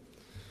people.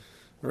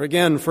 Or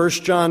again, 1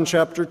 John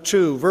chapter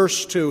 2,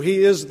 verse 2,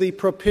 he is the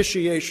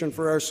propitiation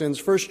for our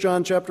sins. 1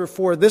 John chapter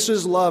 4, this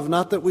is love,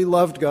 not that we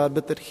loved God,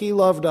 but that he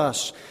loved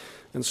us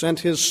and sent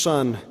his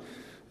Son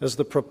as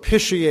the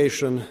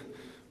propitiation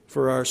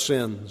for our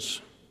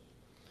sins.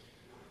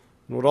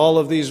 And what all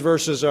of these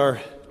verses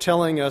are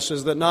telling us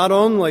is that not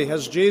only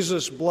has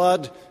Jesus'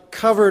 blood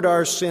covered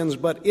our sins,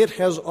 but it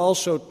has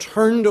also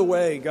turned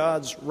away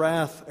God's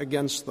wrath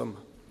against them.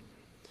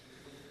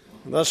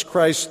 And thus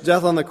Christ's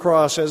death on the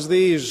cross has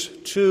these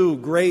two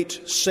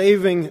great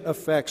saving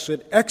effects.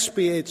 It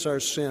expiates our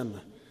sin,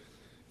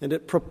 and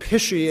it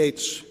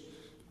propitiates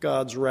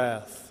God's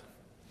wrath.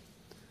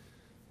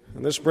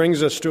 And this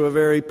brings us to a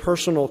very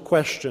personal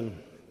question,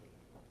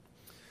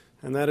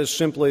 and that is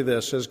simply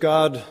this: has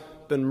God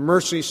been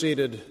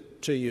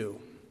mercy-seated to you?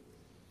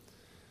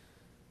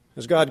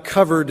 Has God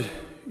covered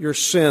your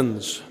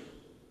sins?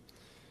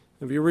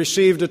 Have you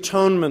received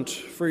atonement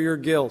for your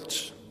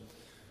guilt?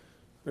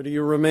 Or do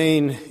you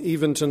remain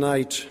even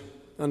tonight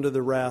under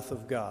the wrath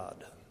of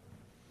God?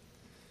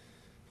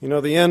 You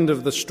know, the end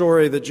of the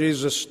story that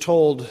Jesus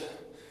told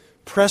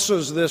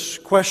presses this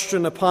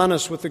question upon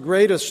us with the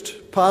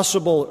greatest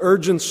possible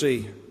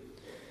urgency.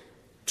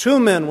 2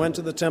 men went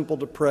to the temple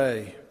to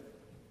pray,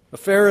 a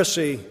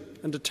Pharisee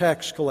and a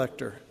tax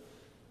collector.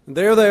 And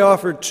there they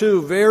offered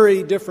 2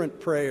 very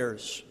different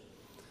prayers.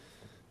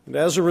 And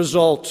as a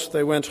result,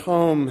 they went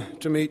home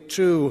to meet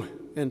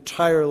 2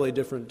 entirely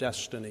different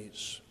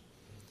destinies.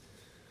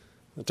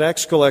 The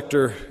tax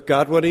collector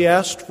got what he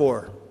asked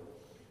for.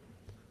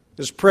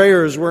 His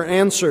prayers were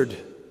answered.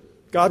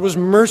 God was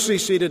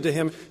mercy-seated to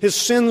him. His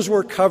sins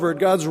were covered.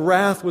 God's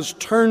wrath was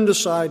turned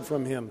aside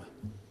from him.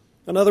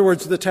 In other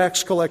words, the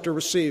tax collector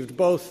received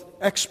both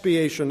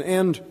expiation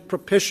and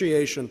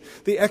propitiation.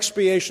 The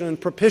expiation and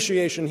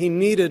propitiation he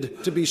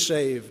needed to be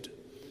saved.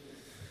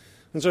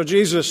 And so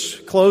Jesus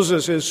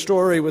closes his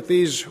story with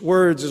these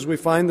words as we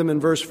find them in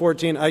verse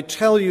 14. I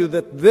tell you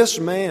that this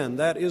man,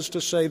 that is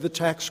to say the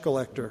tax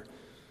collector,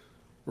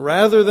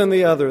 rather than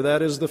the other,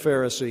 that is the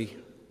Pharisee,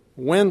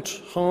 went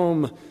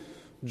home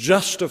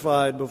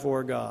justified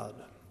before God.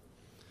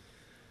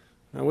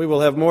 Now, we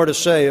will have more to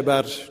say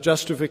about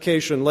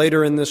justification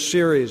later in this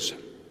series.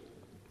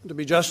 To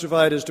be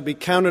justified is to be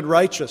counted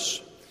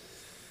righteous.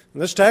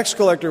 And this tax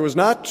collector was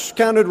not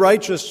counted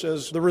righteous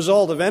as the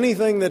result of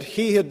anything that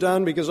he had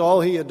done, because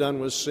all he had done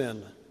was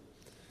sin.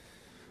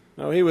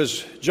 No, he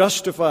was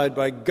justified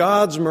by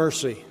God's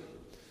mercy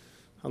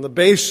on the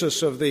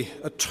basis of the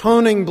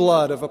atoning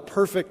blood of a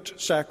perfect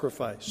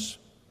sacrifice.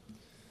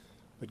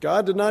 But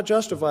God did not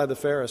justify the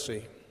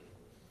Pharisee.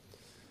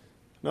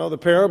 No, the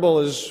parable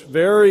is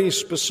very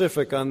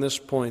specific on this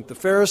point. The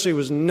Pharisee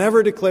was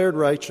never declared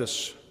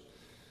righteous,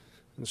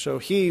 and so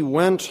he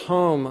went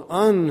home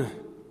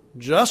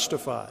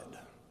unjustified.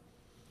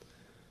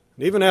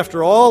 And even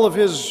after all of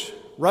his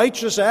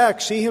righteous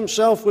acts, he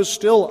himself was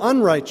still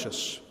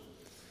unrighteous.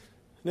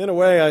 And in a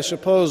way, I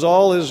suppose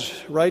all his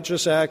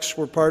righteous acts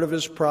were part of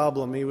his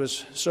problem. He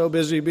was so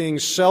busy being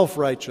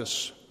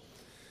self-righteous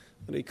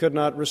that he could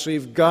not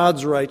receive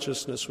God's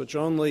righteousness, which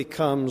only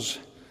comes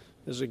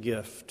as a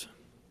gift.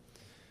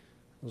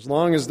 As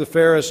long as the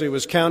Pharisee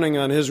was counting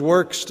on his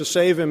works to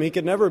save him, he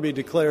could never be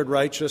declared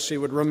righteous. He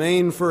would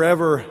remain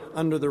forever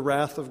under the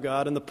wrath of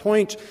God. And the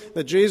point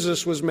that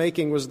Jesus was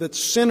making was that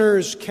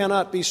sinners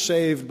cannot be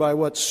saved by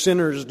what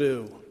sinners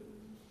do.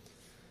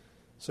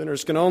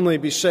 Sinners can only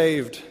be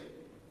saved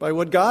by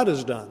what God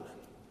has done.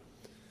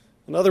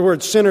 In other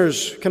words,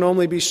 sinners can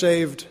only be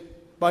saved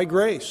by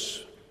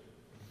grace.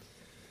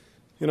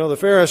 You know, the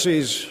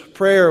Pharisee's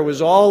prayer was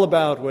all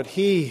about what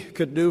he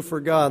could do for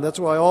God.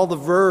 That's why all the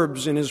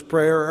verbs in his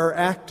prayer are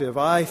active.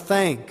 I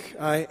thank,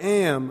 I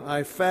am,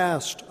 I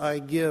fast, I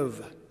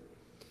give.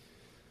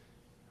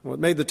 What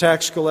made the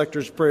tax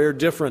collector's prayer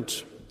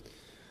different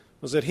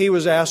was that he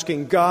was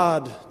asking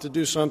God to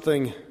do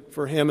something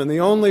for him. And the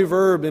only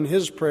verb in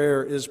his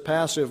prayer is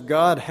passive.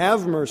 God,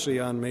 have mercy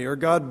on me, or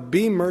God,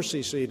 be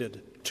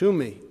mercy-seated to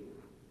me.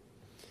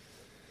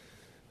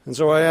 And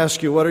so I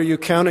ask you, what are you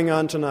counting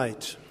on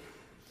tonight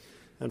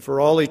and for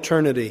all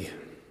eternity?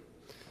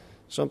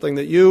 Something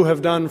that you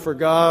have done for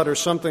God or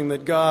something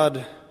that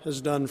God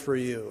has done for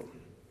you?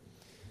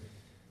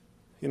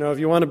 You know, if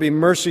you want to be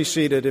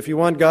mercy-seated, if you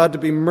want God to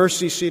be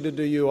mercy-seated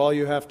to you, all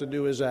you have to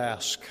do is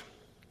ask.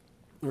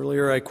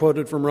 Earlier I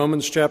quoted from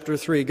Romans chapter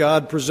 3,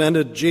 God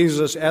presented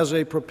Jesus as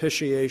a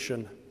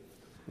propitiation.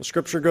 The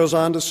Scripture goes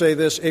on to say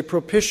this, a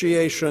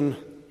propitiation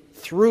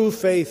through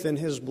faith in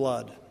His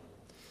blood.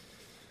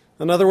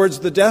 In other words,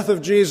 the death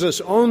of Jesus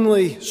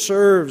only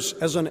serves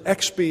as an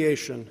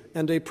expiation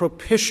and a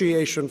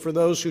propitiation for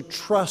those who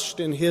trust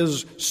in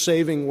His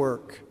saving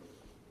work.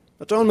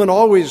 Atonement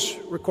always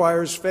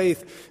requires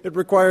faith. It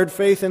required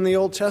faith in the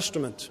Old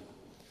Testament.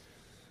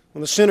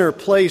 When the sinner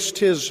placed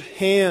his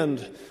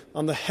hand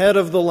on the head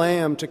of the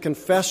lamb to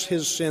confess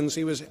his sins,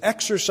 he was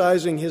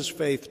exercising his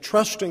faith,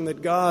 trusting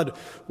that God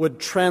would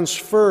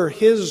transfer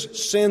his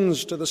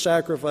sins to the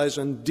sacrifice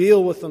and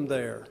deal with them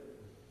there.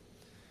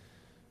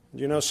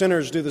 You know,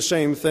 sinners do the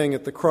same thing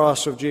at the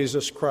cross of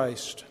Jesus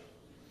Christ.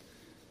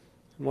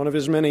 In one of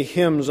his many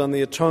hymns on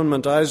the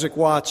atonement, Isaac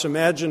Watts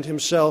imagined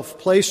himself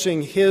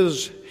placing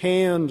his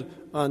hand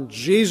on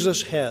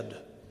Jesus' head,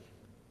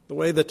 the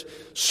way that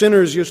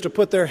sinners used to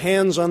put their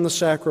hands on the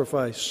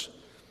sacrifice,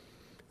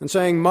 and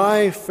saying,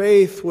 my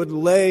faith would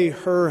lay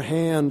her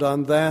hand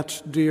on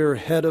that dear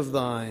head of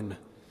thine,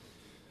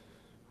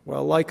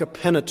 while like a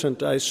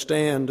penitent I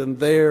stand and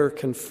there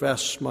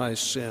confess my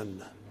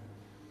sin.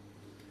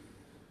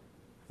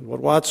 And what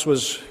Watts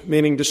was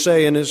meaning to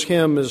say in his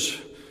hymn is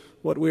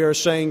what we are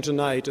saying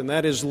tonight, and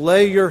that is,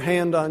 lay your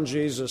hand on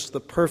Jesus,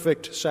 the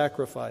perfect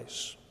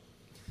sacrifice,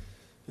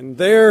 and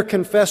there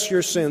confess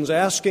your sins,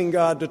 asking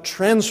God to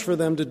transfer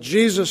them to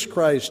Jesus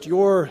Christ,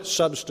 your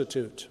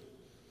substitute.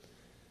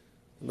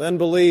 Then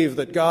believe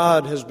that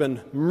God has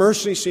been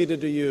mercy-seated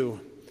to you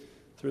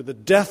through the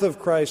death of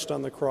Christ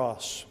on the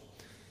cross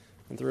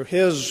and through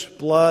His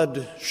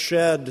blood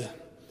shed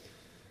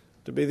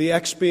to be the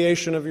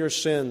expiation of your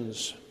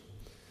sins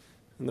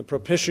and the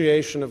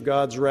propitiation of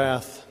God's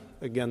wrath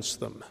against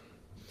them.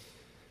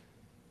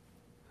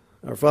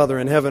 Our Father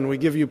in heaven, we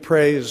give you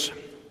praise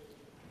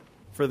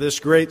for this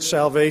great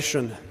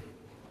salvation,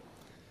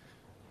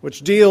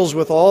 which deals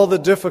with all the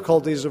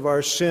difficulties of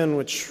our sin,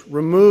 which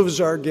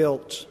removes our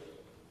guilt,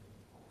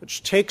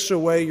 which takes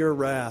away your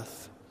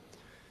wrath.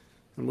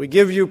 And we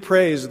give you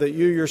praise that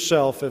you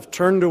yourself have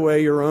turned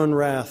away your own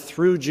wrath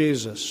through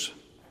Jesus.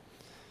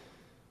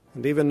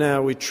 And even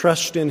now we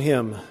trust in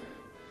Him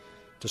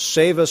to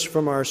save us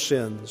from our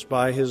sins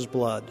by His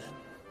blood.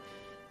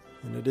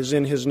 And it is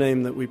in His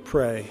name that we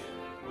pray.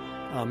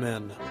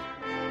 Amen.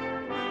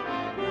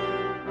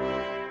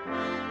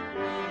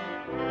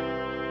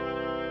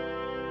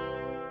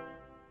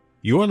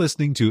 You're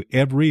listening to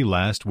Every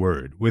Last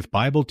Word with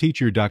Bible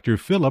teacher Dr.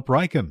 Philip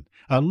Ryken,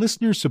 a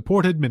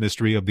listener-supported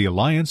ministry of the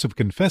Alliance of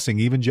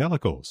Confessing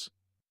Evangelicals.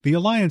 The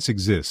Alliance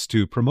exists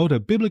to promote a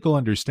biblical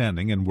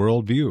understanding and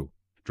worldview.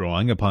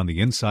 Drawing upon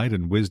the insight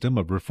and wisdom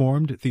of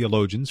Reformed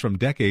theologians from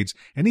decades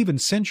and even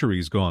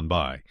centuries gone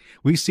by,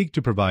 we seek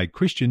to provide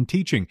Christian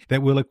teaching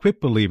that will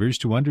equip believers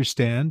to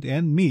understand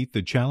and meet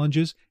the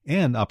challenges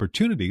and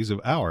opportunities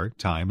of our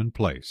time and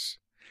place.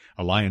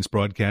 Alliance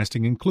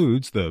broadcasting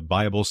includes the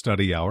Bible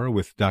Study Hour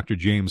with Dr.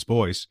 James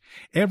Boyce,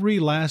 Every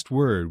Last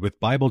Word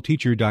with Bible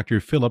teacher Dr.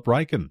 Philip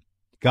Ryken,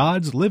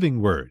 God's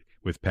Living Word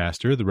with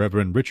Pastor the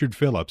Reverend Richard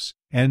Phillips,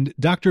 and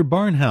Dr.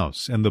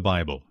 Barnhouse and the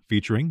Bible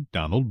featuring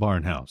Donald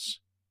Barnhouse.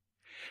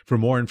 For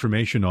more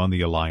information on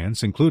the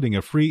Alliance, including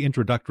a free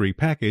introductory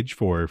package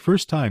for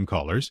first-time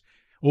callers,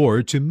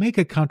 or to make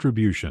a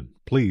contribution,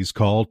 please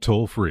call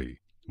toll-free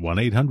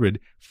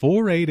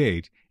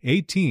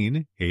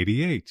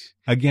 1-800-488-1888.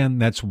 Again,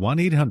 that's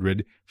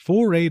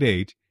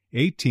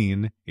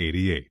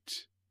 1-800-488-1888.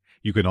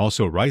 You can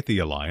also write the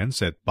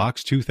Alliance at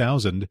Box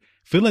 2000,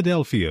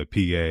 Philadelphia,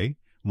 PA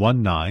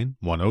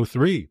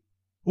 19103.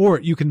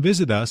 Or you can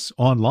visit us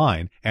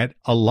online at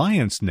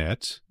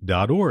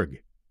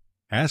alliancenet.org.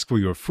 Ask for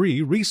your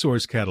free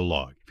resource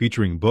catalog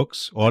featuring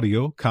books,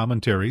 audio,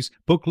 commentaries,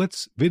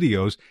 booklets,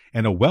 videos,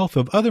 and a wealth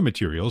of other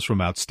materials from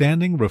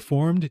outstanding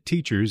Reformed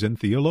teachers and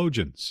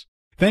theologians.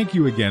 Thank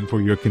you again for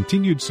your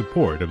continued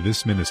support of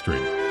this ministry.